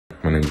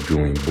My name is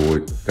Julian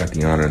Boyd. Got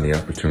the honor and the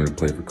opportunity to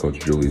play for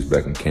Coach Julius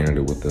back in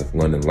Canada with the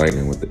London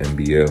Lightning with the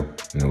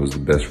NBL. And it was the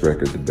best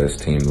record, the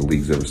best team the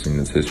league's ever seen in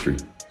its history.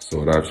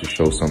 So it obviously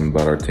shows something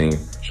about our team,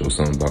 shows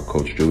something about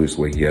Coach Julius,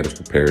 the way he had us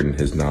prepared and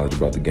his knowledge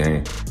about the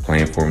game.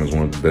 Playing for him is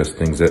one of the best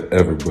things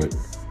ever, but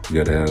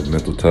you gotta have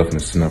mental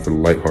toughness. It's not for the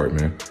light heart,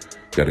 man.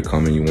 You gotta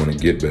come in, you wanna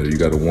get better. You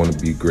gotta wanna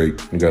be great.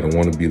 You gotta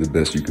wanna be the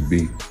best you could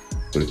be.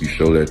 But if you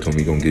show that to him,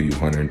 he's gonna give you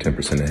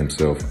 110% of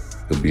himself.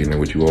 He'll be in there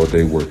with you all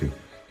day working.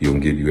 He'll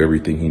give you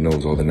everything he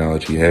knows, all the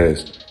knowledge he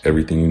has,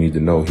 everything you need to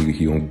know,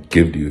 he gonna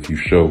give to you if you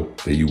show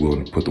that you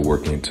willing to put the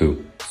work in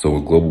too. So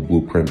with Global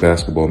Blueprint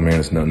Basketball,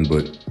 man, it's nothing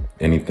but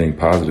anything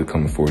positive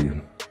coming for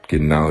you.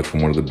 Getting knowledge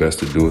from one of the best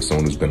to do it,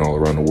 someone who's been all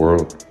around the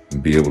world,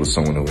 and be able to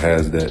someone who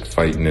has that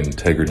fighting and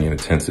integrity and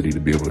intensity to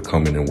be able to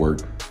come in and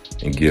work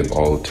and give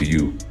all to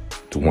you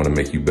to want to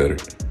make you better.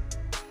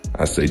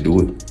 I say do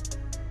it.